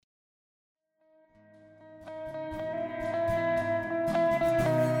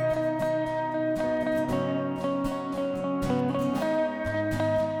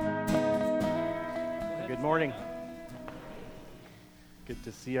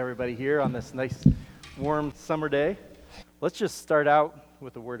see everybody here on this nice, warm summer day. Let's just start out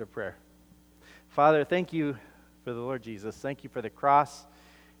with a word of prayer. Father, thank you for the Lord Jesus. Thank you for the cross,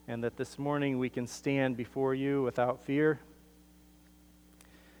 and that this morning we can stand before you without fear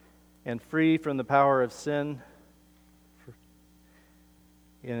and free from the power of sin,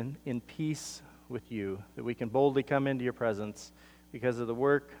 in peace with you, that we can boldly come into your presence because of the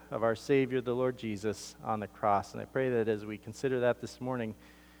work of our Savior, the Lord Jesus, on the cross. And I pray that as we consider that this morning,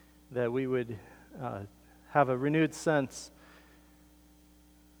 that we would have a renewed sense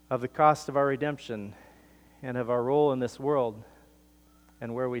of the cost of our redemption and of our role in this world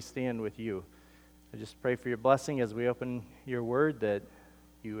and where we stand with you. I just pray for your blessing as we open your word, that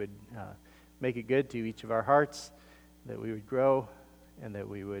you would make it good to each of our hearts, that we would grow, and that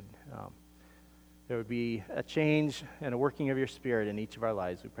we would there would be a change and a working of your Spirit in each of our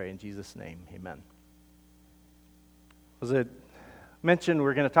lives. We pray in Jesus' name. Amen. As I mentioned,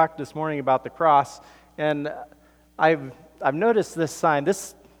 we're going to talk this morning about the cross, and I've noticed this sign.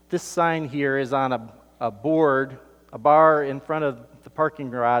 This sign here is on a bar in front of the parking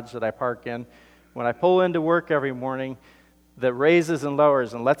garage that I park in. When I pull into work every morning, that raises and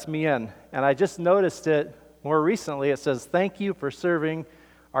lowers and lets me in. And I just noticed it more recently. It says, "Thank you for serving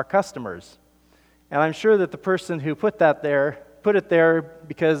our customers." And I'm sure that the person who put it there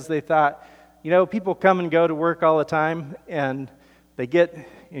because they thought, people come and go to work all the time, and they get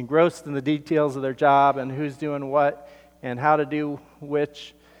engrossed in the details of their job and who's doing what and how to do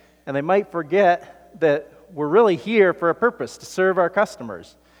which. And they might forget that we're really here for a purpose, to serve our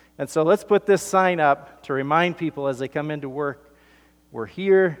customers. And so let's put this sign up to remind people as they come into work, we're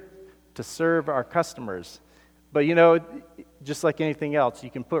here to serve our customers. But just like anything else, you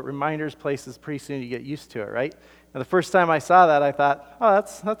can put reminders places, pretty soon you get used to it, right? And the first time I saw that, I thought, oh,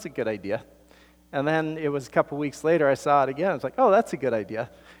 that's a good idea. And then it was a couple weeks later, I saw it again. I was like, oh, that's a good idea.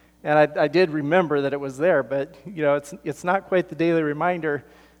 And I did remember that it was there, but it's not quite the daily reminder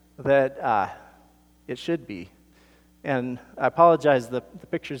that it should be. And I apologize, the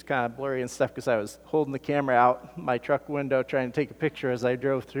picture's kind of blurry and stuff because I was holding the camera out my truck window trying to take a picture as I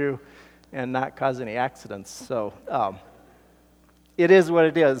drove through and not cause any accidents. So it is what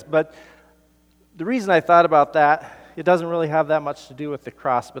it is. But the reason I thought about that, it doesn't really have that much to do with the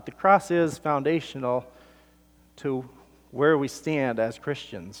cross, but the cross is foundational to where we stand as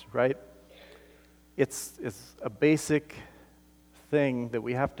Christians, right? It's a basic thing that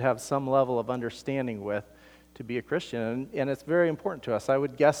we have to have some level of understanding with to be a Christian, and it's very important to us. I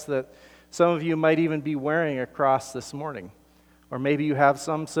would guess that some of you might even be wearing a cross this morning, or maybe you have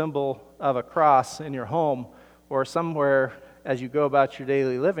some symbol of a cross in your home or somewhere as you go about your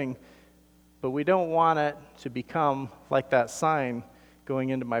daily living, but we don't want it to become like that sign going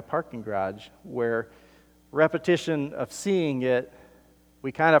into my parking garage, where repetition of seeing it,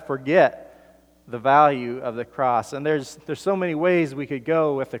 we kind of forget the value of the cross. And there's so many ways we could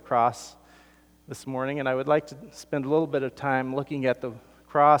go with the cross this morning, and I would like to spend a little bit of time looking at the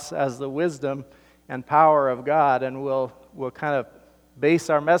cross as the wisdom and power of God, and we'll kind of base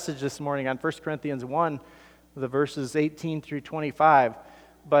our message this morning on 1 Corinthians 1, the verses 18 through 25.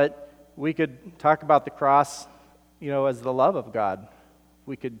 But we could talk about the cross, as the love of God.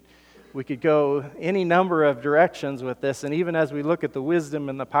 We could go any number of directions with this, and even as we look at the wisdom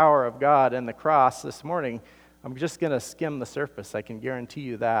and the power of God and the cross this morning, I'm just going to skim the surface. I can guarantee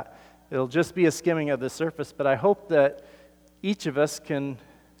you that. It'll just be a skimming of the surface, but I hope that each of us can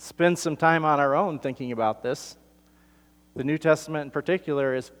spend some time on our own thinking about this. The New Testament in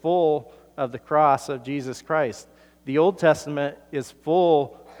particular is full of the cross of Jesus Christ. The Old Testament is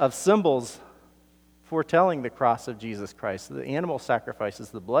full of symbols foretelling the cross of Jesus Christ. The animal sacrifices,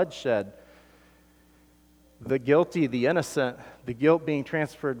 the bloodshed, the guilty, the innocent, the guilt being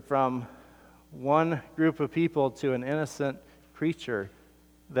transferred from one group of people to an innocent creature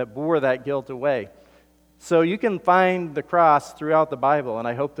that bore that guilt away. So you can find the cross throughout the Bible, and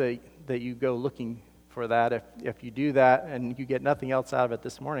I hope that you go looking for that. If you do that and you get nothing else out of it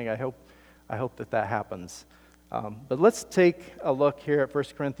this morning, I hope that happens. But let's take a look here at 1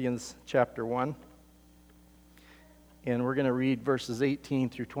 Corinthians chapter 1, and we're going to read verses 18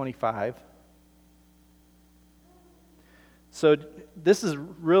 through 25. So this is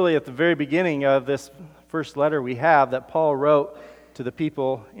really at the very beginning of this first letter we have that Paul wrote to the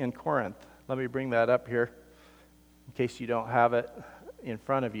people in Corinth. Let me bring that up here in case you don't have it in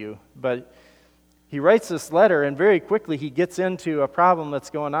front of you. But he writes this letter, and very quickly he gets into a problem that's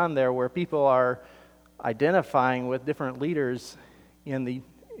going on there where people are identifying with different leaders in the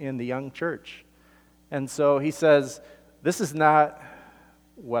young church. And so he says, this is not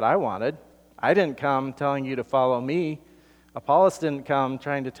what I wanted. I didn't come telling you to follow me. Apollos didn't come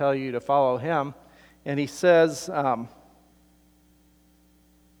trying to tell you to follow him. And he says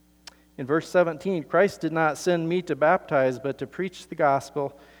in verse 17, Christ did not send me to baptize, but to preach the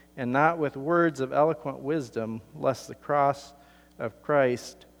gospel, and not with words of eloquent wisdom, lest the cross of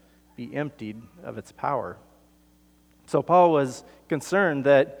Christ be emptied of its power. So Paul was concerned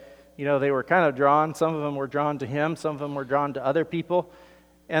that, they were kind of drawn. Some of them were drawn to him. Some of them were drawn to other people.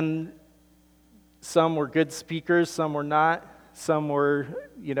 And some were good speakers. Some were not. Some were,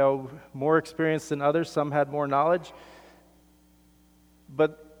 more experienced than others. Some had more knowledge.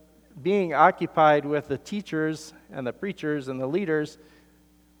 But being occupied with the teachers and the preachers and the leaders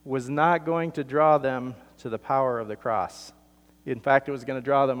was not going to draw them to the power of the cross. In fact, it was going to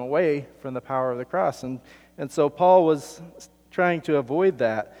draw them away from the power of the cross. And so Paul was trying to avoid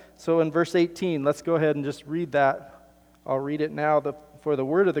that. So in verse 18, let's go ahead and just read that. I'll read it now. For the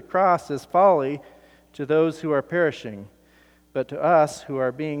word of the cross is folly to those who are perishing, but to us who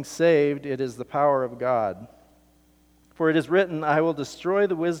are being saved, it is the power of God. For it is written, I will destroy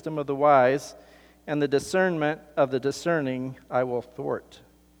the wisdom of the wise, and the discernment of the discerning I will thwart.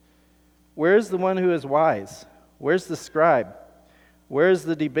 Where is the one who is wise? Where's the scribe? Where is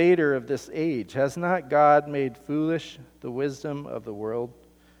the debater of this age? Has not God made foolish the wisdom of the world?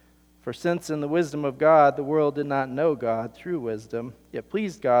 For since in the wisdom of God the world did not know God through wisdom, it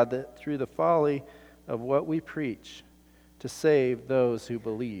pleased God that through the folly of what we preach to save those who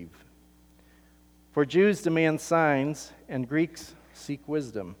believe. For Jews demand signs, and Greeks seek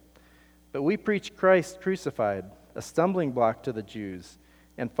wisdom. But we preach Christ crucified, a stumbling block to the Jews,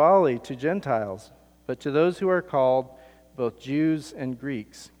 and folly to Gentiles. But to those who are called, both Jews and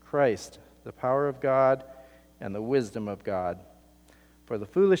Greeks, Christ, the power of God and the wisdom of God. For the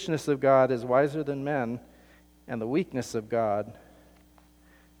foolishness of God is wiser than men, and the weakness of God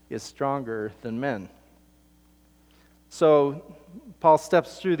is stronger than men. So Paul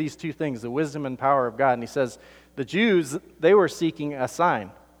steps through these two things, the wisdom and power of God, and he says the Jews, they were seeking a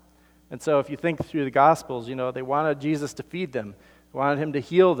sign. And so if you think through the Gospels, they wanted Jesus to feed them, they wanted him to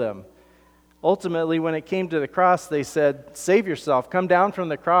heal them. Ultimately, when it came to the cross, they said, save yourself, come down from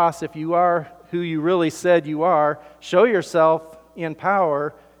the cross. If you are who you really said you are, show yourself in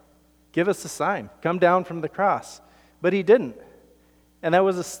power, give us a sign, come down from the cross. But he didn't. And that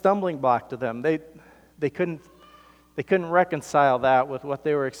was a stumbling block to them. They couldn't reconcile that with what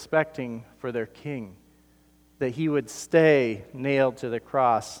they were expecting for their king, that he would stay nailed to the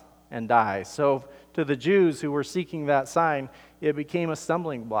cross and die. So to the Jews who were seeking that sign, it became a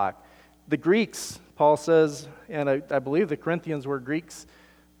stumbling block. The Greeks, Paul says, and I believe the Corinthians were Greeks,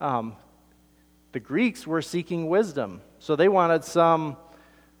 the Greeks were seeking wisdom. So they wanted some,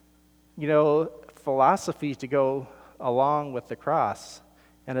 philosophy to go along with the cross.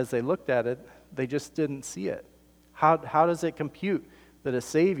 And as they looked at it, they just didn't see it. How does it compute that a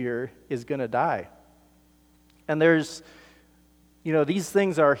Savior is going to die? And there's, these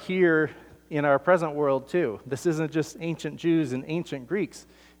things are here in our present world too. This isn't just ancient Jews and ancient Greeks.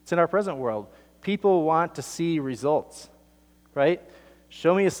 It's in our present world. People want to see results, right?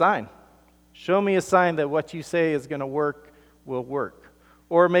 Show me a sign. Show me a sign that what you say is going to work will work.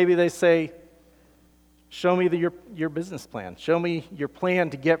 Or maybe they say, show me your business plan. Show me your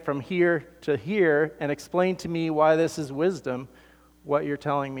plan to get from here to here and explain to me why this is wisdom, what you're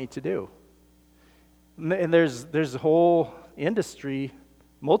telling me to do. And there's a whole industry,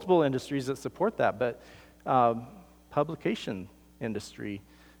 multiple industries that support that, but publication industry,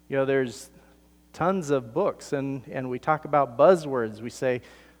 there's tons of books, and we talk about buzzwords. We say,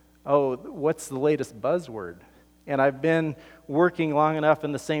 oh, what's the latest buzzword? And I've been working long enough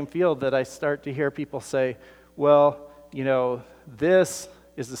in the same field that I start to hear people say, well, this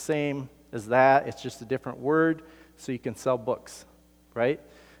is the same as that. It's just a different word, so you can sell books, right?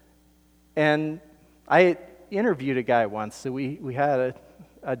 And I interviewed a guy once, so we had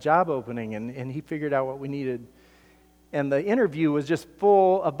a job opening, and he figured out what we needed. And the interview was just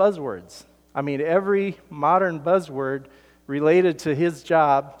full of buzzwords. I mean, every modern buzzword related to his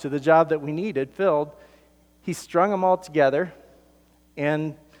job, to the job that we needed filled, he strung them all together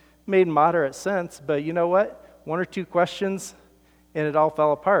and made moderate sense. But you know what? One or two questions, and it all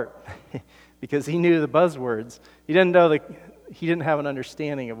fell apart because he knew the buzzwords. He didn't have an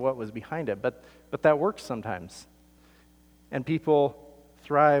understanding of what was behind it. But that works sometimes, and people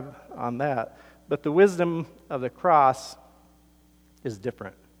thrive on that. But the wisdom of the cross is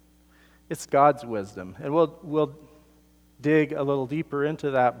different. It's God's wisdom, and we'll dig a little deeper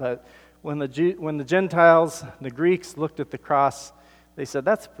into that. But when the Gentiles, the Greeks, looked at the cross, they said,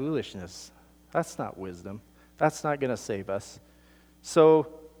 that's foolishness. That's not wisdom. That's not going to save us. So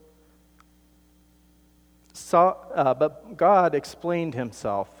But God explained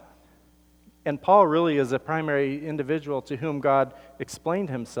himself. And Paul really is a primary individual to whom God explained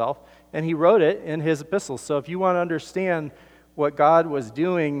himself, and he wrote it in his epistles. So if you want to understand what God was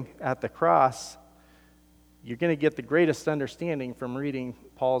doing at the cross, you're going to get the greatest understanding from reading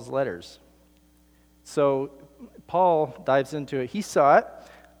Paul's letters. So Paul dives into it. He saw it.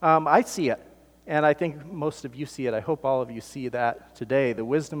 I see it. And I think most of you see it. I hope all of you see that today. The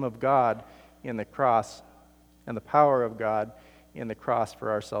wisdom of God in the cross and the power of God in the cross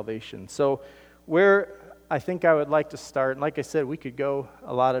for our salvation. So where I think I would like to start, and like I said, we could go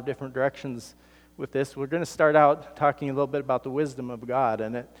a lot of different directions with this. We're going to start out talking a little bit about the wisdom of God.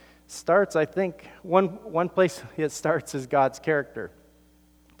 And it starts, I think, one place it starts is God's character.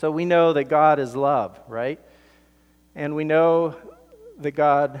 So we know that God is love, right? And we know that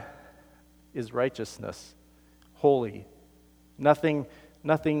God is righteousness, holy. Nothing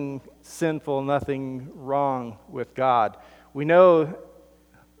sinful, nothing wrong with God. We know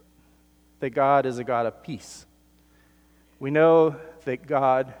that God is a God of peace. We know that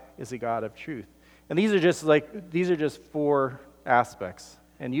God is a God of truth. And these are just 4 aspects.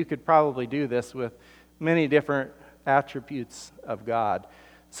 And you could probably do this with many different attributes of God.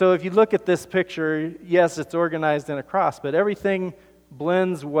 So if you look at this picture, yes, it's organized in a cross, but everything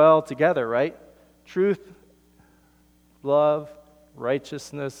blends well together, right? Truth, love,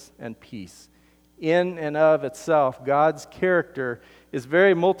 righteousness, and peace. In and of itself, God's character is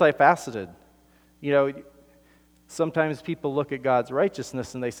very multifaceted. You know, sometimes people look at God's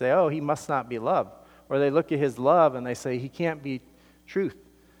righteousness and they say, oh, he must not be love. Or they look at his love and they say, he can't be truth.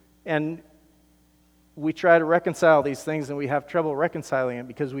 And we try to reconcile these things and we have trouble reconciling it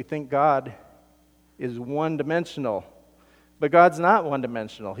because we think God is one-dimensional. But God's not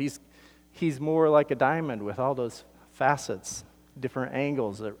one-dimensional. He's more like a diamond with all those facets, different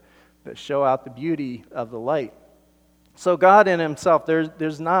angles that show out the beauty of the light. So God in himself,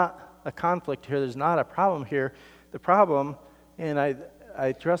 there's not a conflict here. There's not a problem here. The problem, and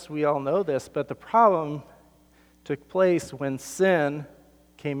I trust we all know this, but the problem took place when sin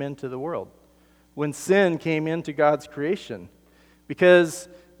came into the world. When sin came into God's creation. Because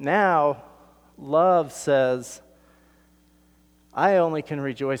now love says, I only can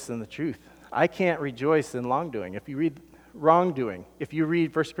rejoice in the truth. I can't rejoice in wrongdoing. If you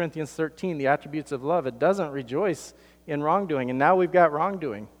read 1 Corinthians 13, the attributes of love, it doesn't rejoice in wrongdoing. And now we've got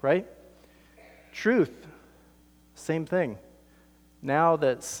wrongdoing, right? Truth, same thing. Now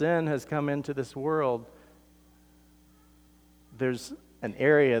that sin has come into this world, there's an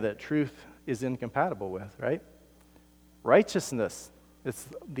area that truth is incompatible with, right? Righteousness, it's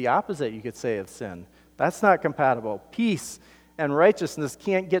the opposite, you could say, of sin. That's not compatible. Peace and righteousness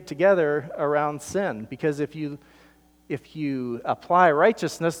can't get together around sin, because if you apply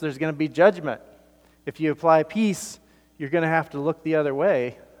righteousness, there's going to be judgment. If you apply peace, you're going to have to look the other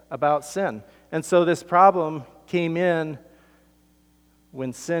way about sin. And so this problem came in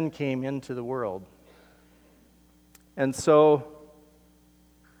when sin came into the world. And so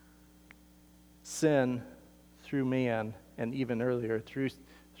sin through man, and even earlier through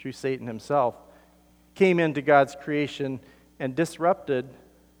Satan himself, came into God's creation and disrupted,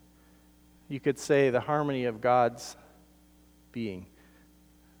 you could say, the harmony of God's being.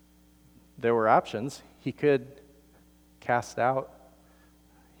 There were options. He could cast out,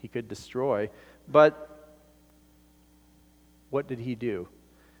 he could destroy, but what did he do?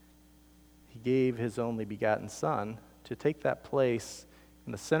 He gave his only begotten Son to take that place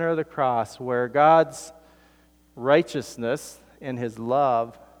in the center of the cross where God's righteousness and his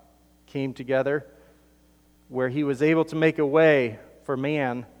love came together, where he was able to make a way for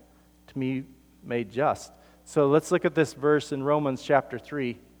man to be made just. So let's look at this verse in Romans chapter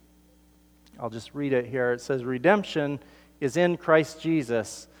 3. I'll just read it here. It says, redemption is in Christ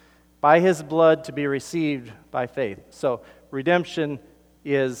Jesus, by his blood to be received by faith. So redemption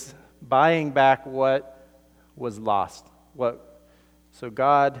is buying back what was lost. So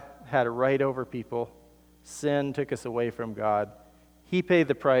God had a right over people. Sin took us away from God. He paid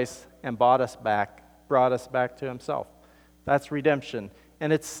the price and brought us back to himself. That's redemption.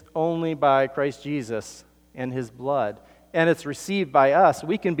 And it's only by Christ Jesus and his blood. And it's received by us.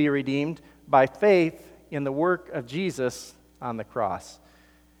 We can be redeemed by faith in the work of Jesus on the cross.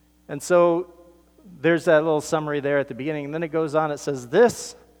 And so there's that little summary there at the beginning. And then it goes on, it says,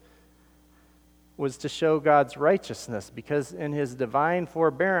 this was to show God's righteousness, because in his divine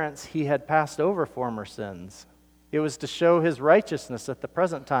forbearance he had passed over former sins. It was to show his righteousness at the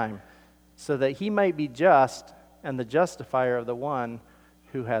present time, so that he might be just and the justifier of the one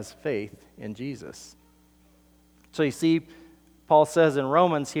who has faith in Jesus. So you see, Paul says in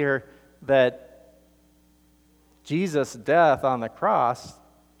Romans here that Jesus' death on the cross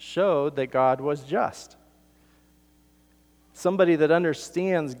showed that God was just. Somebody that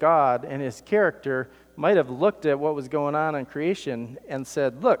understands God and his character might have looked at what was going on in creation and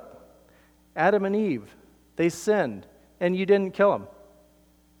said, look, Adam and Eve, they sinned, and you didn't kill them.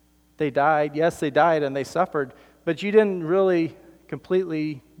 They died. Yes, they died and they suffered, but you didn't really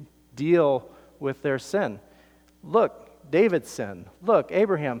completely deal with their sin. Look, David sinned. Look,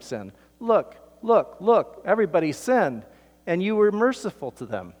 Abraham sinned. Look, everybody sinned, and you were merciful to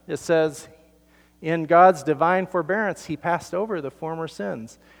them. It says, in God's divine forbearance, he passed over the former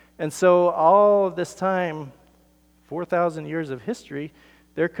sins. And so all of this time, 4,000 years of history,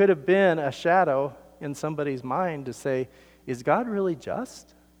 there could have been a shadow in somebody's mind to say, is God really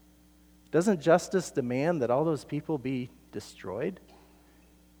just? Doesn't justice demand that all those people be destroyed?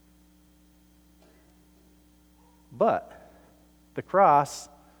 But the cross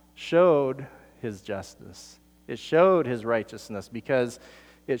showed his justice. It showed his righteousness because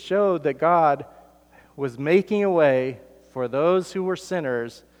it showed that God was making a way for those who were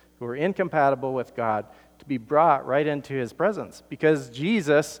sinners, who were incompatible with God, to be brought right into his presence. Because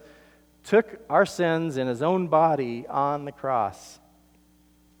Jesus took our sins in his own body on the cross.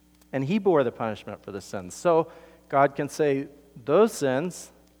 And he bore the punishment for the sins. So God can say, those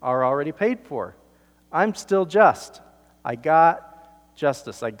sins are already paid for. I'm still just. I got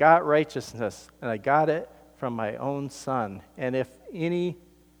justice. I got righteousness. And I got it from my own Son. And if any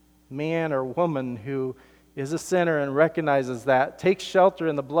man or woman who is a sinner and recognizes that, takes shelter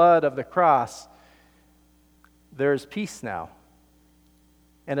in the blood of the cross, there's peace now.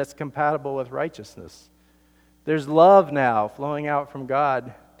 And it's compatible with righteousness. There's love now flowing out from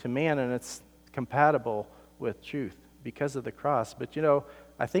God to man, and it's compatible with truth because of the cross. But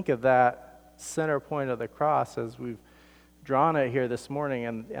I think of that center point of the cross as we've drawn it here this morning,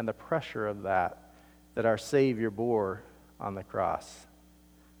 and the pressure of that our Savior bore on the cross.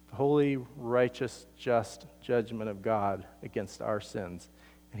 The holy, righteous, just judgment of God against our sins.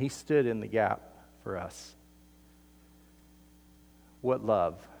 And he stood in the gap for us. What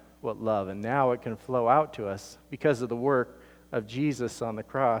love. And now it can flow out to us because of the work of Jesus on the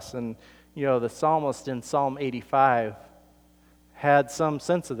cross. And, the psalmist in Psalm 85 had some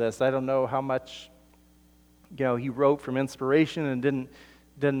sense of this. I don't know how much, he wrote from inspiration and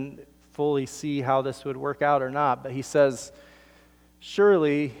didn't fully see how this would work out or not. But he says,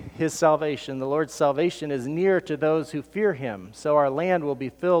 surely his salvation, the Lord's salvation, is near to those who fear him. So our land will be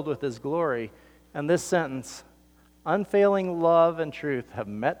filled with his glory. And this sentence, unfailing love and truth have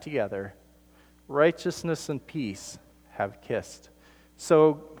met together. Righteousness and peace have kissed.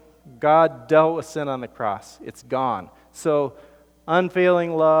 So God dealt with sin on the cross. It's gone. So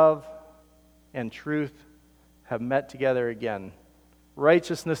unfailing love and truth have met together again.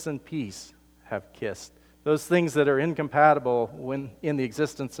 Righteousness and peace have kissed. Those things that are incompatible when in the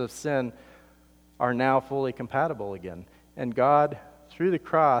existence of sin are now fully compatible again. And God, through the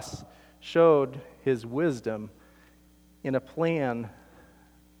cross, showed his wisdom in a plan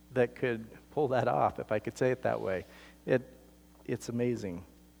that could pull that off, if I could say it that way. It's amazing.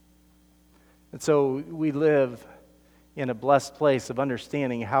 And so we live in a blessed place of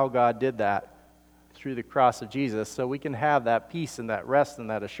understanding how God did that through the cross of Jesus, so we can have that peace and that rest and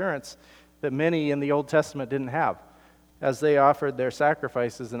that assurance that many in the Old Testament didn't have, as they offered their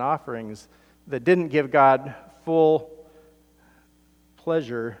sacrifices and offerings that didn't give God full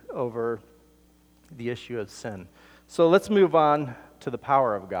pleasure over the issue of sin. So let's move on to the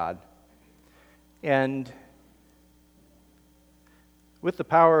power of God. And with the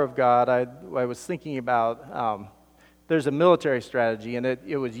power of God, I was thinking about, there's a military strategy, and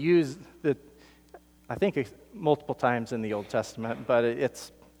it was used, I think, multiple times in the Old Testament, but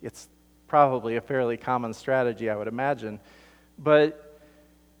it's probably a fairly common strategy, I would imagine. But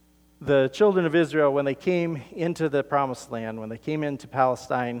the children of Israel, when they came into the Promised Land, when they came into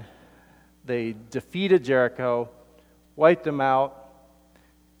Palestine, they defeated Jericho, wiped them out,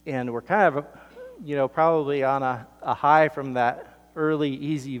 and were kind of, probably on a high from that early,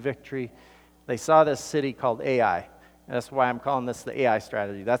 easy victory. They saw this city called Ai. And that's why I'm calling this the Ai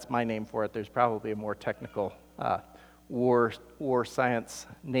strategy. That's my name for it. There's probably a more technical war science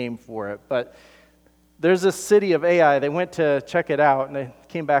name for it. But there's this city of Ai. They went to check it out, and they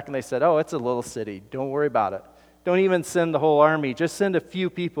came back and they said, oh, it's a little city. Don't worry about it. Don't even send the whole army. Just send a few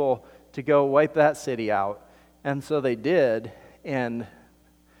people to go wipe that city out. And so they did, and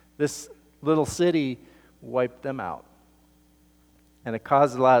this little city wiped them out. And it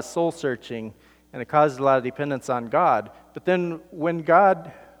caused a lot of soul searching, and it caused a lot of dependence on God. But then when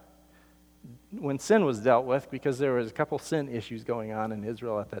sin was dealt with, because there was a couple sin issues going on in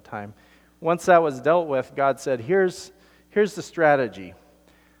Israel at that time, once that was dealt with, God said, here's the strategy.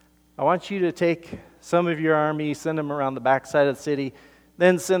 I want you to take some of your army, send them around the backside of the city,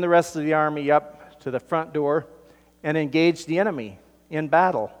 then send the rest of the army up to the front door and engage the enemy in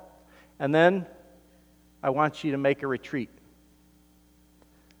battle. And then I want you to make a retreat.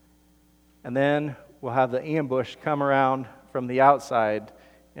 And then we'll have the ambush come around from the outside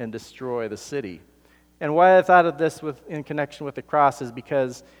and destroy the city. And why I thought of this in connection with the cross is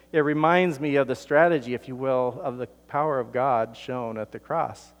because it reminds me of the strategy, if you will, of the power of God shown at the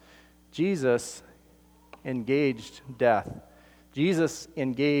cross. Jesus engaged death. Jesus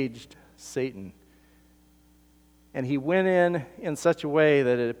engaged Satan. And he went in such a way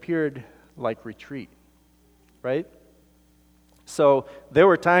that it appeared like retreat, right? So there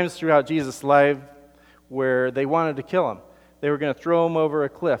were times throughout Jesus' life where they wanted to kill him. They were going to throw him over a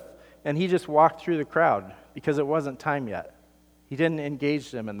cliff. And he just walked through the crowd because it wasn't time yet. He didn't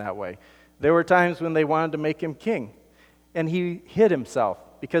engage them in that way. There were times when they wanted to make him king. And he hid himself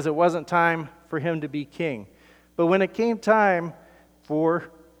because it wasn't time for him to be king. But when it came time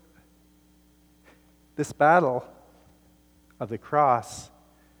for this battle of the cross,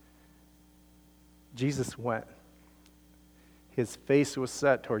 Jesus went. His face was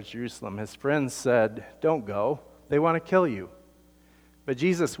set towards Jerusalem. His friends said, "Don't go. They want to kill you." But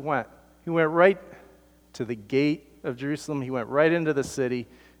Jesus went. He went right to the gate of Jerusalem. He went right into the city,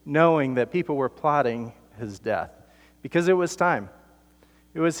 knowing that people were plotting his death. Because it was time.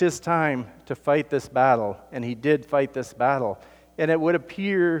 It was his time to fight this battle, and he did fight this battle. And it would have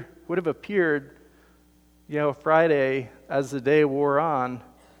appeared, Friday, as the day wore on,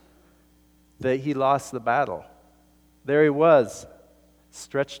 that he lost the battle. There he was,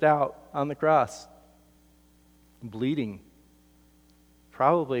 stretched out on the cross, bleeding.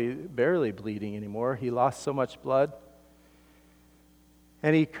 Probably barely bleeding anymore. He lost so much blood.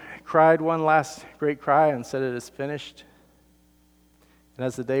 And he cried one last great cry and said, "It is finished." And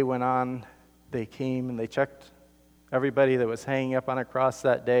as the day went on, they came and they checked everybody that was hanging up on a cross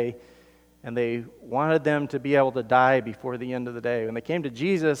that day, and they wanted them to be able to die before the end of the day. When they came to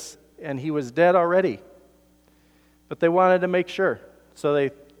Jesus, and he was dead already, but they wanted to make sure. So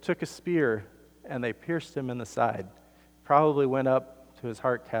they took a spear and they pierced him in the side. Probably went up to his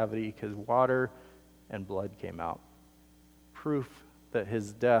heart cavity because water and blood came out. Proof that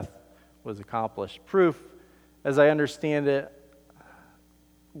his death was accomplished. Proof, as I understand it,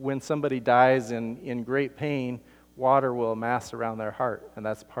 when somebody dies in great pain, water will amass around their heart, and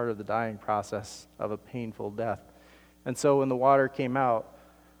that's part of the dying process of a painful death. And so when the water came out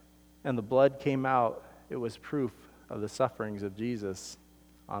and the blood came out, it was proof of the sufferings of Jesus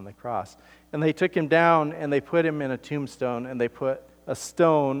on the cross. And they took him down and they put him in a tombstone and they put a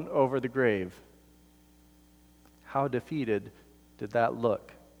stone over the grave. How defeated did that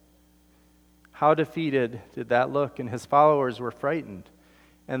look? How defeated did that look? And his followers were frightened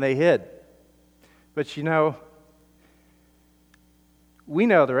and they hid. But we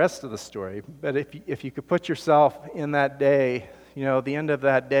know the rest of the story, but if you could put yourself in that day, the end of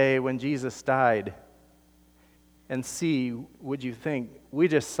that day when Jesus died, and see, would you think, we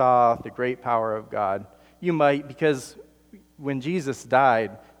just saw the great power of God? You might, because when Jesus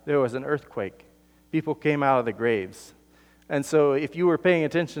died, there was an earthquake. People came out of the graves. And so if you were paying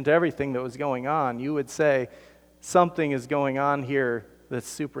attention to everything that was going on, you would say, something is going on here that's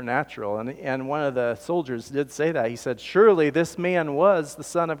supernatural. And one of the soldiers did say that. He said, "Surely this man was the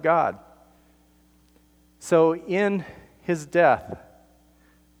Son of God." So in his death,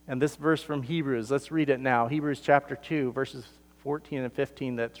 and this verse from Hebrews, let's read it now. Hebrews chapter 2, verses 14 and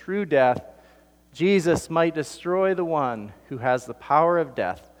 15, that through death, Jesus might destroy the one who has the power of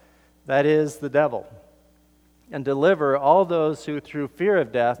death, that is, the devil, and deliver all those who through fear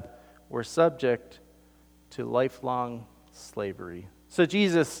of death were subject to lifelong slavery. So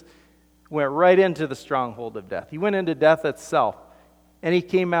Jesus went right into the stronghold of death. He went into death itself, and he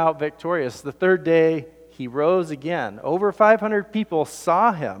came out victorious. The third day, he rose again. Over 500 people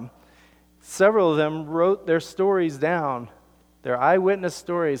saw him. Several of them wrote their stories down, their eyewitness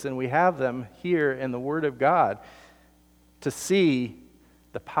stories, and we have them here in the Word of God to see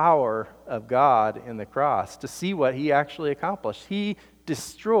the power of God in the cross, to see what he actually accomplished. He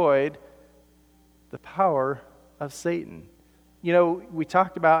destroyed the power of Satan. We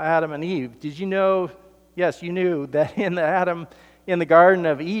talked about Adam and Eve. Did you know? Yes, you knew that in the Garden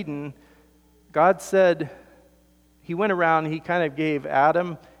of Eden, God said, he went around, he kind of gave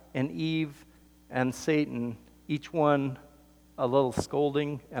Adam and Eve and Satan, each one a little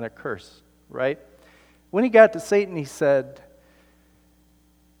scolding and a curse, right? When he got to Satan, he said,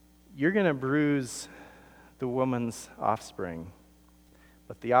 "You're going to bruise the woman's offspring,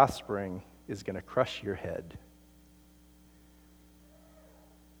 but the offspring is going to crush your head.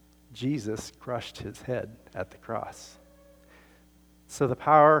 Jesus crushed his head at the cross. So the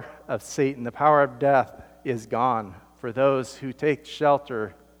power of Satan, the power of death is gone for those who take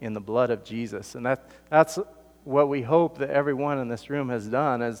shelter in the blood of Jesus. And that's what we hope that everyone in this room has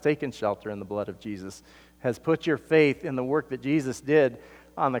done, has taken shelter in the blood of Jesus, has put your faith in the work that Jesus did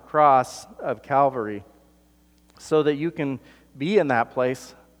on the cross of Calvary so that you can be in that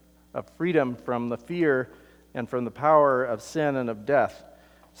place of freedom from the fear and from the power of sin and of death.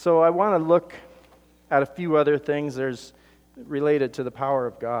 So I want to look at a few other things there's related to the power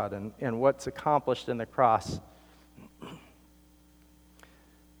of God and what's accomplished in the cross.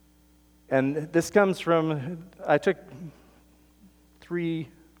 And this comes from, I took three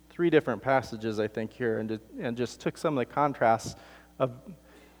different passages, I think, here, and just took some of the contrasts of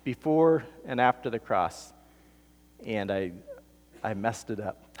before and after the cross. And I messed it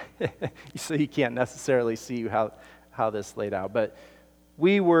up. So you can't necessarily see how this laid out. But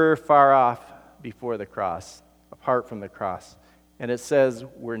we were far off before the cross, apart from the cross. And it says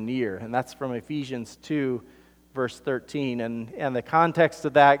we're near. And that's from Ephesians 2, verse 13. And the context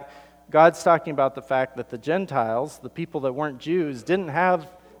of that, God's talking about the fact that the Gentiles, the people that weren't Jews, didn't have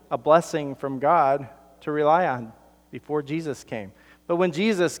a blessing from God to rely on before Jesus came. But when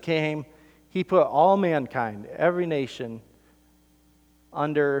Jesus came, he put all mankind, every nation,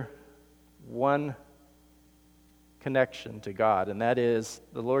 under one connection to God, and that is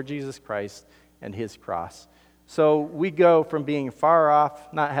the Lord Jesus Christ and his cross. So we go from being far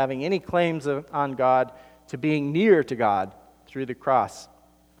off, not having any claims on God, to being near to God through the cross.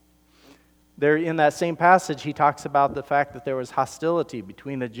 There, in that same passage, he talks about the fact that there was hostility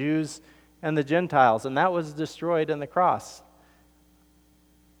between the Jews and the Gentiles, and that was destroyed in the cross.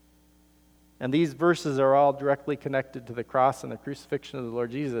 And these verses are all directly connected to the cross and the crucifixion of the Lord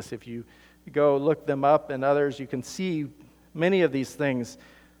Jesus. If you go look them up and others, you can see many of these things.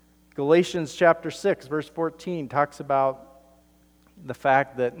 Galatians chapter 6, verse 14 talks about the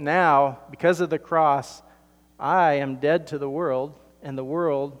fact that now, because of the cross, I am dead to the world, and the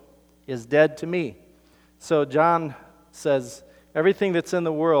world is dead to me. So John says, everything that's in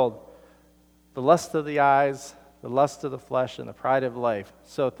the world, the lust of the eyes, the lust of the flesh, and the pride of life.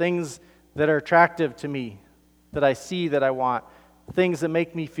 So things that are attractive to me, that I see that I want, things that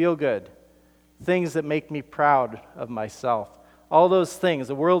make me feel good, things that make me proud of myself. All those things,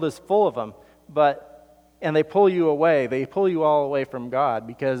 the world is full of them, and they pull you away. They pull you all away from God,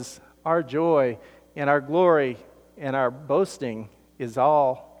 because our joy and our glory and our boasting is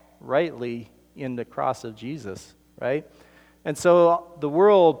all rightly in the cross of Jesus, right? And so the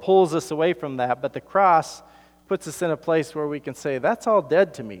world pulls us away from that, but the cross puts us in a place where we can say, that's all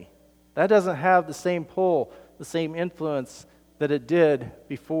dead to me. That doesn't have the same pull, the same influence that it did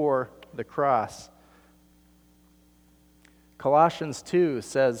before the cross. Colossians 2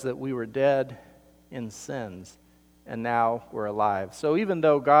 says that we were dead in sins, and now we're alive. So even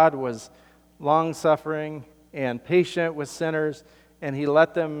though God was long-suffering and patient with sinners, and he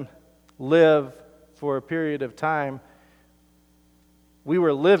let them live for a period of time, we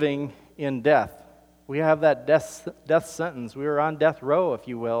were living in death. We have that death sentence. We were on death row, if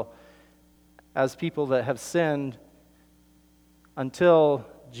you will, as people that have sinned until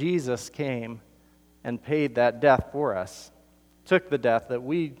Jesus came and paid that death for us, took the death that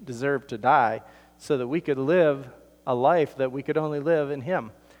we deserved to die so that we could live a life that we could only live in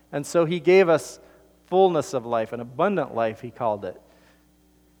him. And so he gave us fullness of life, an abundant life, he called it,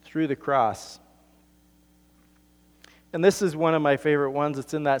 through the cross. And this is one of my favorite ones.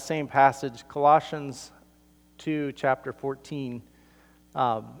 It's in that same passage, Colossians 2, chapter 14.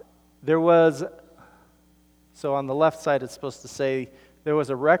 So on the left side it's supposed to say, there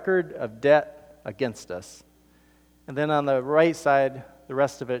was a record of debt against us. And then on the right side, the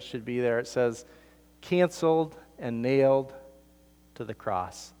rest of it should be there. It says, canceled and nailed to the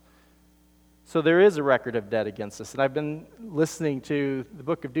cross. So there is a record of debt against us. And I've been listening to the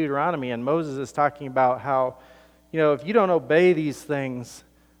book of Deuteronomy, and Moses is talking about how, if you don't obey these things,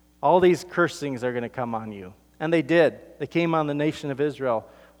 all these cursings are going to come on you. And they did. They came on the nation of Israel,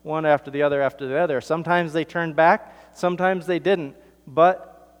 one after the other after the other. Sometimes they turned back, sometimes they didn't.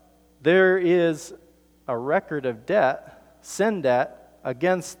 But there is a record of debt, sin debt,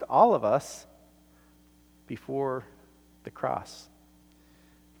 against all of us before the cross.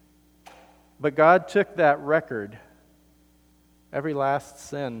 But God took that record, every last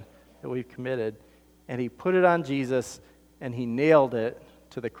sin that we've committed, and he put it on Jesus, and he nailed it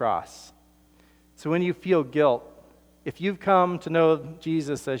to the cross. So when you feel guilt, if you've come to know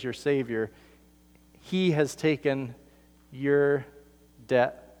Jesus as your Savior, he has taken your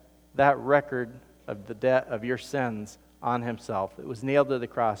debt that record of the debt of your sins on himself. It was nailed to the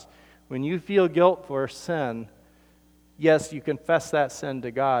cross. When you feel guilt for sin, yes, you confess that sin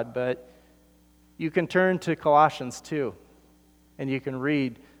to God, but you can turn to Colossians 2, and you can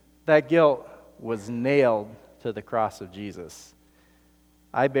read, that guilt was nailed to the cross of Jesus.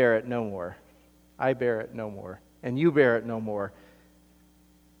 I bear it no more. I bear it no more. And you bear it no more.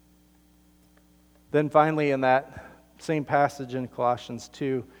 Then finally, in that same passage in Colossians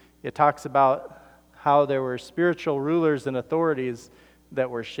 2, it talks about how there were spiritual rulers and authorities that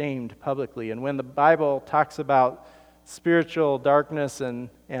were shamed publicly. And when the Bible talks about spiritual darkness and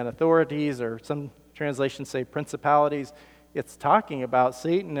authorities, or some translations say principalities, it's talking about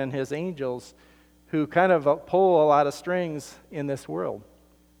Satan and his angels who kind of pull a lot of strings in this world.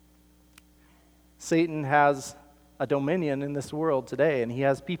 Satan has a dominion in this world today, and he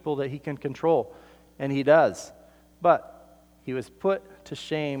has people that he can control, and he does. But he was put to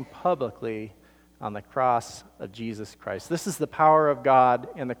shame publicly on the cross of Jesus Christ. This is the power of God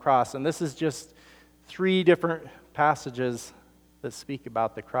in the cross, and this is just 3 different passages that speak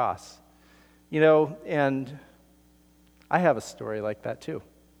about the cross. And I have a story like that too.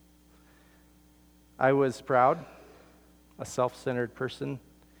 I was proud, a self-centered person,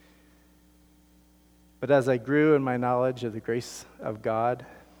 but as I grew in my knowledge of the grace of God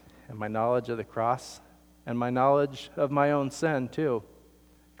and my knowledge of the cross and my knowledge of my own sin too,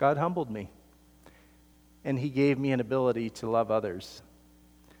 God humbled me. And he gave me an ability to love others.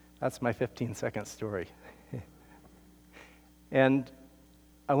 That's my 15-second story. And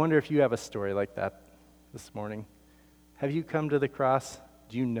I wonder if you have a story like that this morning. Have you come to the cross?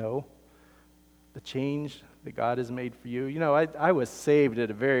 Do you know the change that God has made for you? I was saved at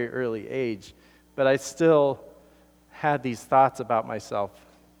a very early age, but I still had these thoughts about myself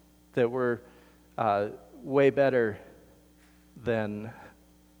that were way better than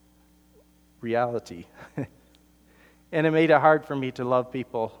reality. And it made it hard for me to love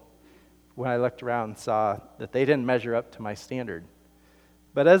people when I looked around and saw that they didn't measure up to my standard.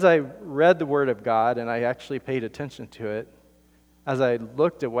 But as I read the Word of God and I actually paid attention to it, as I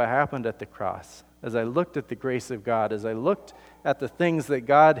looked at what happened at the cross, as I looked at the grace of God, as I looked at the things that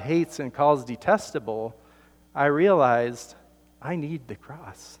God hates and calls detestable, I realized I need the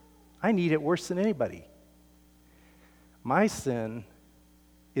cross. I need it worse than anybody. My sin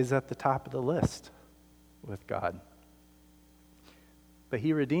is at the top of the list with God. But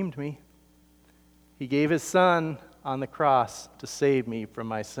he redeemed me. He gave his son on the cross to save me from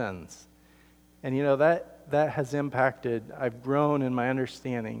my sins. And that has impacted, I've grown in my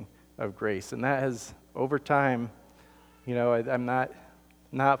understanding of grace. And that has, over time, I'm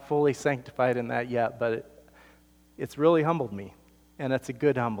not fully sanctified in that yet, but it's really humbled me. And it's a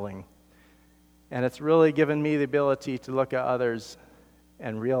good humbling. And it's really given me the ability to look at others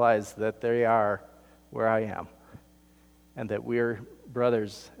and realize that they are where I am, and that we're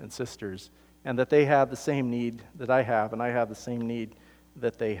brothers and sisters, and that they have the same need that I have, and I have the same need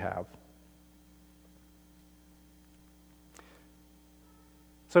that they have.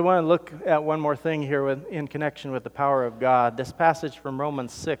 So I want to look at one more thing here in connection with the power of God. This passage from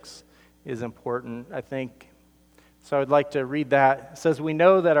Romans 6 is important, I think. So I would like to read that. It says, "We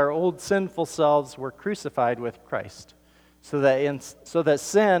know that our old sinful selves were crucified with Christ, so that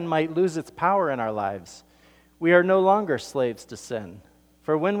sin might lose its power in our lives. We are no longer slaves to sin.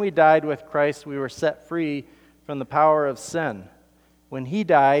 For when we died with Christ, we were set free from the power of sin. When he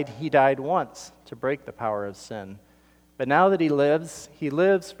died once to break the power of sin. But now that he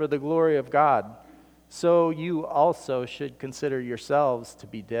lives for the glory of God. So you also should consider yourselves to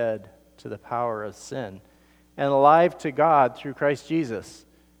be dead to the power of sin, and alive to God through Christ Jesus.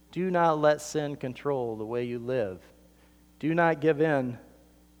 Do not let sin control the way you live. Do not give in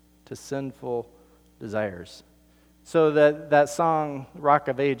to sinful desires." So that song, Rock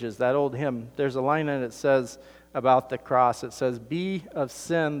of Ages, that old hymn, there's a line in it that says about the cross. It says, "Be of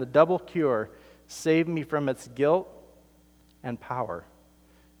sin the double cure, save me from its guilt and power."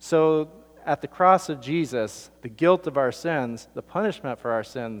 So at the cross of Jesus, the guilt of our sins, the punishment for our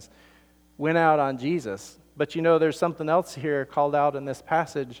sins, went out on Jesus. But there's something else here called out in this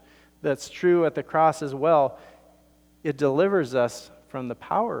passage that's true at the cross as well. It delivers us from the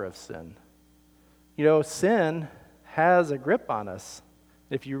power of sin. Sin has a grip on us.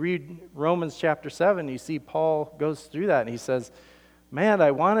 If you read Romans chapter 7, you see Paul goes through that, and he says, man,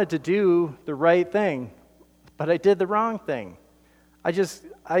 I wanted to do the right thing, but I did the wrong thing. I just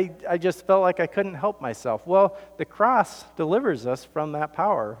felt like I couldn't help myself. Well, the cross delivers us from that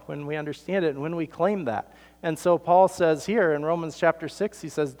power when we understand it and when we claim that. And so Paul says here in Romans chapter 6, he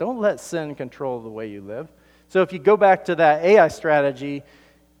says, don't let sin control the way you live. So if you go back to that AI strategy,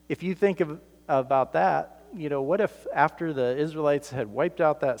 if you think about that, what if after the Israelites had wiped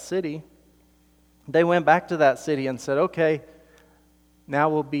out that city, they went back to that city and said, okay, now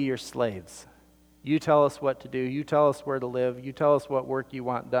we'll be your slaves. You tell us what to do. You tell us where to live. You tell us what work you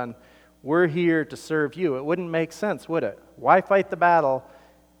want done. We're here to serve you. It wouldn't make sense, would it? Why fight the battle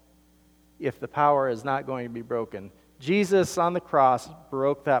if the power is not going to be broken? Jesus on the cross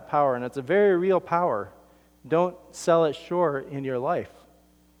broke that power, and it's a very real power. Don't sell it short in your life.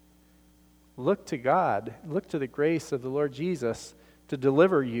 Look to God. Look to the grace of the Lord Jesus to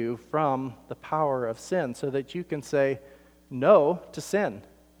deliver you from the power of sin so that you can say no to sin.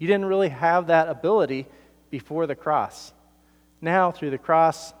 You didn't really have that ability before the cross. Now, through the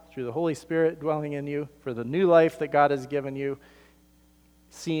cross, through the Holy Spirit dwelling in you, for the new life that God has given you,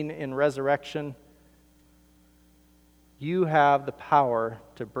 seen in resurrection, you have the power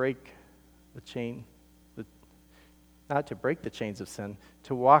to break the chain, not to break the chains of sin,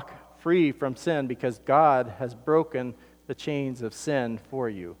 to walk free from sin because God has broken the chains of sin for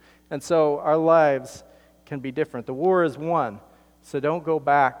you. And so our lives can be different. The war is won, so don't go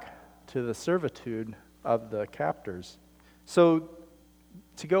back to the servitude of the captors. So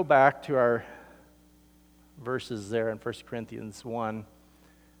to go back to our verses there in 1 Corinthians 1,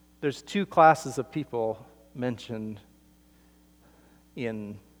 there's two classes of people mentioned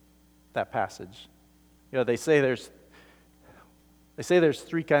in that passage. They say there's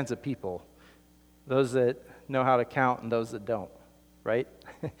three kinds of people: those that know how to count and those that don't, right?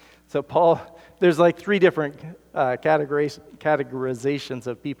 So Paul, there's like three different categorizations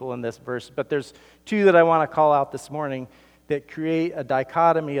of people in this verse, but there's two that I want to call out this morning that create a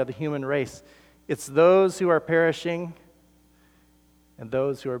dichotomy of the human race. It's those who are perishing and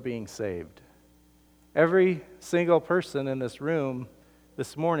those who are being saved. Every single person in this room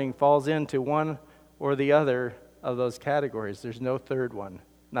this morning falls into one or the other of those categories. There's no third one,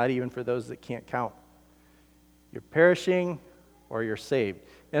 not even for those that can't count. You're perishing or you're saved.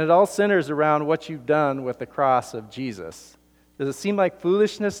 And it all centers around what you've done with the cross of Jesus. Does it seem like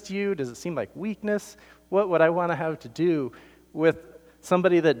foolishness to you? Does it seem like weakness? What would I want to have to do with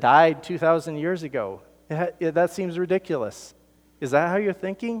somebody that died 2,000 years ago? That seems ridiculous. Is that how you're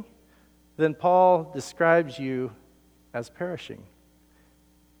thinking? Then Paul describes you as perishing.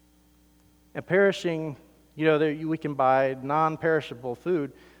 And perishing, we can buy non-perishable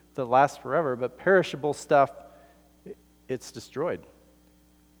food that lasts forever, but perishable stuff, it's destroyed.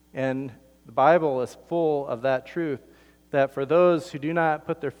 And the Bible is full of that truth, that for those who do not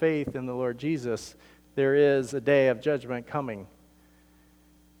put their faith in the Lord Jesus, there is a day of judgment coming,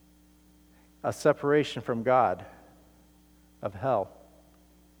 a separation from God, of hell,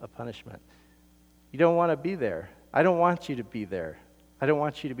 of punishment. You don't want to be there. I don't want you to be there. I don't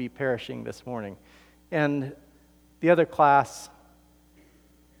want you to be perishing this morning. And the other class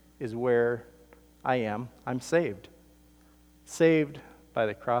is where I am. I'm saved. Saved by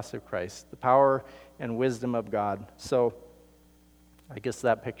the cross of Christ, the power and wisdom of God. So I guess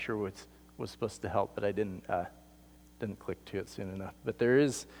that picture was supposed to help, but I didn't click to it soon enough. But there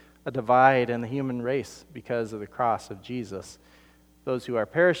is a divide in the human race because of the cross of Jesus. Those who are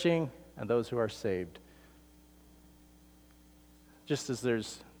perishing and those who are saved. Just as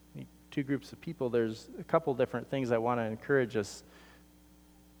there's two groups of people, there's a couple different things I want to encourage us,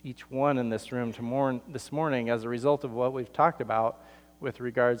 each one in this room, this morning as a result of what we've talked about with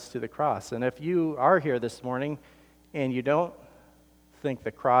regards to the cross. And if you are here this morning and you don't think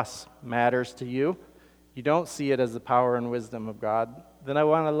the cross matters to you, you don't see it as the power and wisdom of God, then I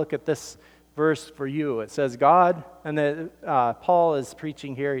want to look at this verse for you. It says God, and Paul is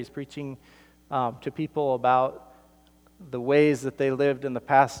preaching here. He's preaching to people about the ways that they lived in the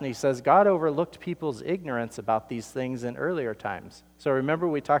past, and he says God overlooked people's ignorance about these things in earlier times. So remember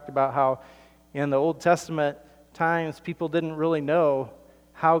we talked about how in the Old Testament times people didn't really know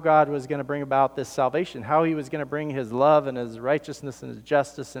how God was going to bring about this salvation, how he was going to bring his love and his righteousness and his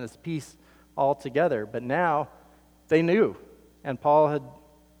justice and his peace all together. But now they knew, and Paul had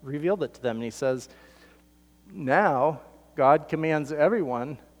revealed it to them, and he says, now God commands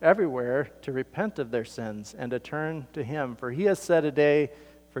everyone everywhere to repent of their sins and to turn to him, for he has set a day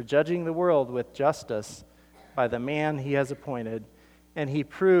for judging the world with justice by the man he has appointed, and he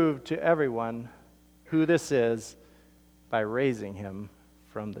proved to everyone who this is by raising him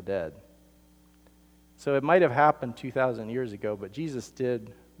from the dead. So it might have happened 2,000 years ago, but Jesus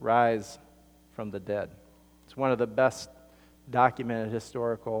did rise from the dead. It's one of the best documented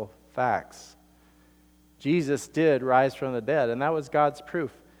historical facts. Jesus did rise from the dead, and that was God's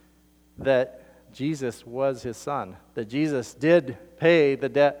proof that Jesus was his son, that Jesus did pay the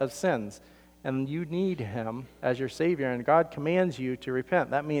debt of sins, and you need him as your Savior, and God commands you to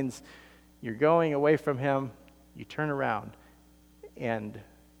repent. That means you're going away from him, you turn around, and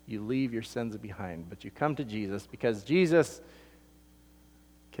you leave your sins behind. But you come to Jesus because Jesus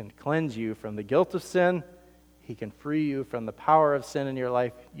can cleanse you from the guilt of sin. He can free you from the power of sin in your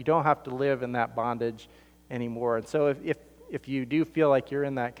life. You don't have to live in that bondage anymore. And so if you do feel like you're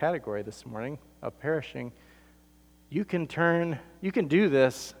in that category this morning of perishing, you can do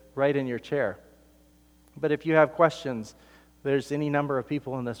this right in your chair. But if you have questions, there's any number of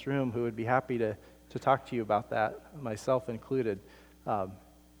people in this room who would be happy to talk to you about that, myself included. And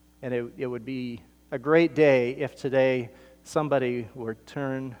it would be a great day if today somebody would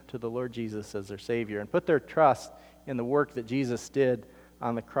turn to the Lord Jesus as their Savior and put their trust in the work that Jesus did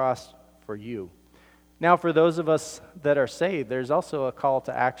on the cross for you. Now, for those of us that are saved, there's also a call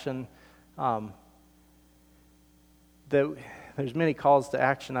to action. There's many calls to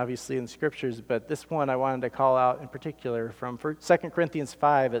action, obviously, in the Scriptures, but this one I wanted to call out in particular from 2 Corinthians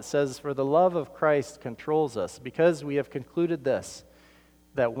 5. It says, "For the love of Christ controls us, because we have concluded this,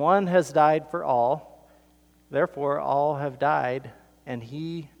 that one has died for all, therefore all have died, and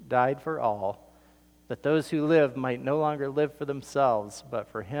he died for all, that those who live might no longer live for themselves, but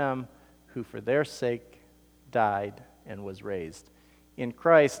for him who for their sake died and was raised." In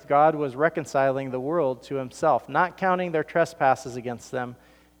Christ, God was reconciling the world to himself, not counting their trespasses against them,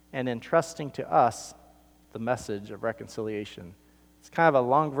 and entrusting to us the message of reconciliation. It's kind of a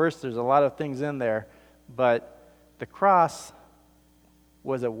long verse. There's a lot of things in there, but the cross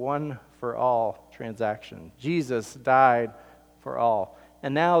was a one-for-all transaction. Jesus died for all.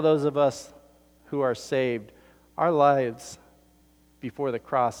 And now those of us who are saved, our lives before the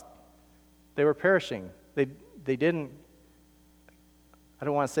cross, they were perishing. They didn't, I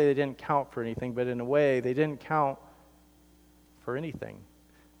don't want to say they didn't count for anything, but in a way, they didn't count for anything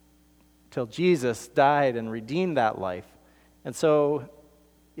till Jesus died and redeemed that life. And so,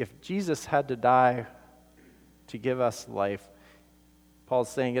 if Jesus had to die to give us life, Paul's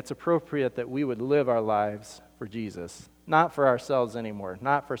saying it's appropriate that we would live our lives for Jesus, not for ourselves anymore,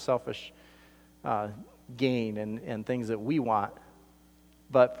 not for selfish gain and things that we want,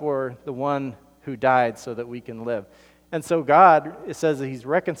 but for the one who died so that we can live. And so God, it says that he's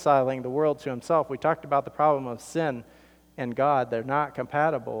reconciling the world to himself. We talked about the problem of sin and God. They're not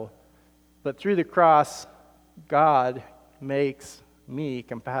compatible. But through the cross, God makes me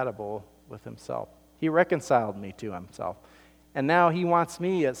compatible with himself. He reconciled me to himself. And now he wants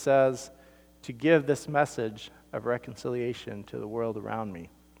me, it says, to give this message of reconciliation to the world around me.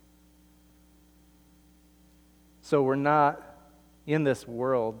 So we're not in this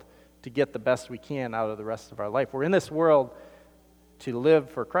world to get the best we can out of the rest of our life. We're in this world to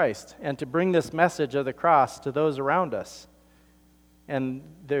live for Christ and to bring this message of the cross to those around us. And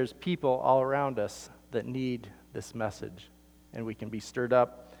there's people all around us that need this message, and we can be stirred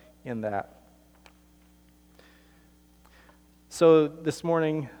up in that. So this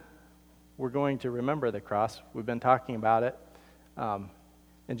morning, we're going to remember the cross. We've been talking about it.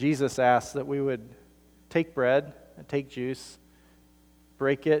 And Jesus asked that we would take bread and take juice,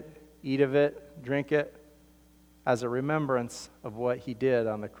 break it, eat of it, drink it, as a remembrance of what he did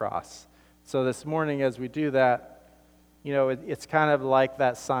on the cross. So this morning, as we do that, it's kind of like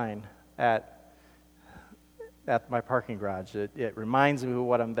that sign at my parking garage. It reminds me of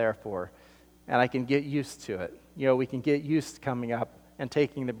what I'm there for, and I can get used to it. We can get used to coming up and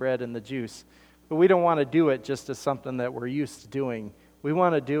taking the bread and the juice, but we don't want to do it just as something that we're used to doing. We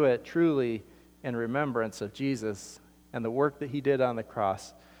want to do it truly in remembrance of Jesus and the work that he did on the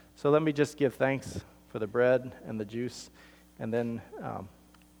cross. So let me just give thanks for the bread and the juice, and then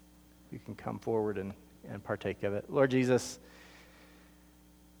you can come forward and partake of it. Lord Jesus,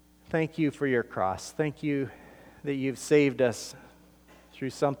 thank you for your cross. Thank you that you've saved us through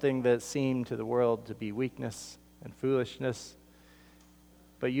something that seemed to the world to be weakness and foolishness,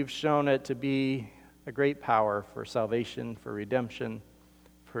 but you've shown it to be a great power for salvation, for redemption,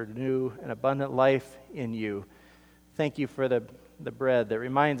 for new and abundant life in you. Thank you for the bread that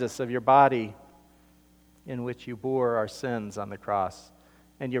reminds us of your body in which you bore our sins on the cross,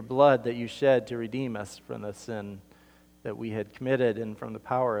 and your blood that you shed to redeem us from the sin that we had committed and from the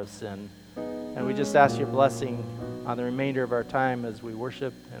power of sin. And we just ask your blessing on the remainder of our time as we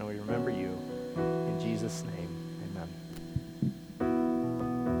worship and we remember you. In Jesus' name, amen.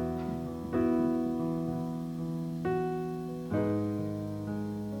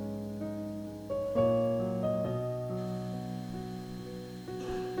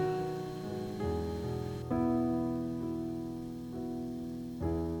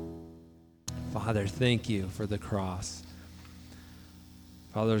 Father, thank you for the cross.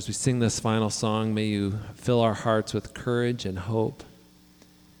 Father, as we sing this final song, may you fill our hearts with courage and hope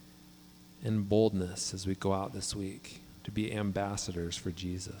and boldness as we go out this week to be ambassadors for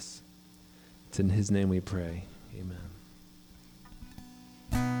Jesus. It's in his name we pray. Amen.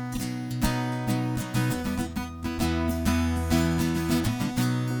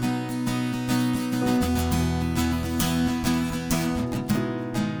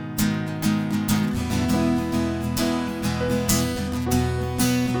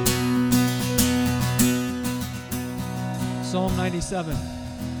 Psalm 97.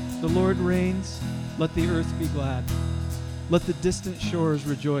 The Lord reigns, let the earth be glad. Let the distant shores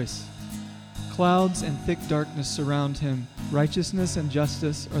rejoice. Clouds and thick darkness surround him. Righteousness and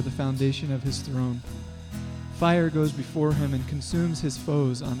justice are the foundation of his throne. Fire goes before him and consumes his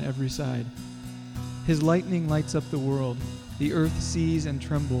foes on every side. His lightning lights up the world. The earth sees and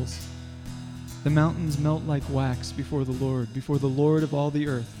trembles. The mountains melt like wax before the Lord of all the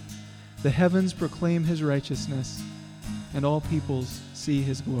earth. The heavens proclaim his righteousness, and all peoples see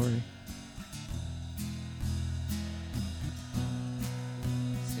his glory.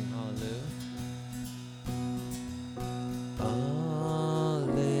 Sing hallelujah. Hallelujah.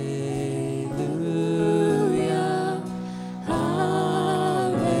 Hallelujah.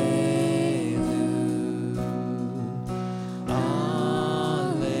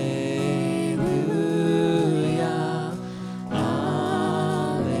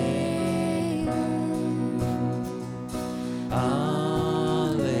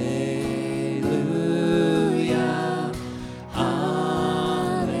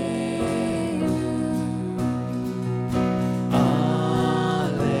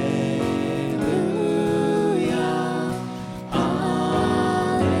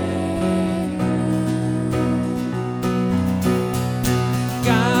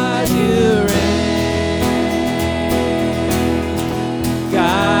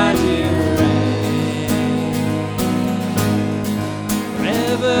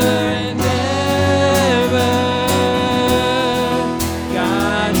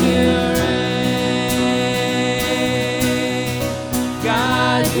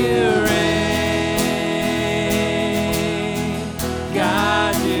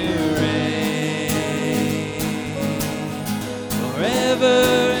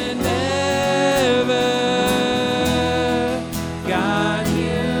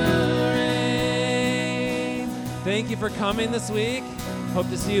 Thank you for coming this week. Hope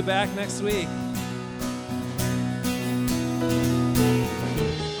to see you back next week.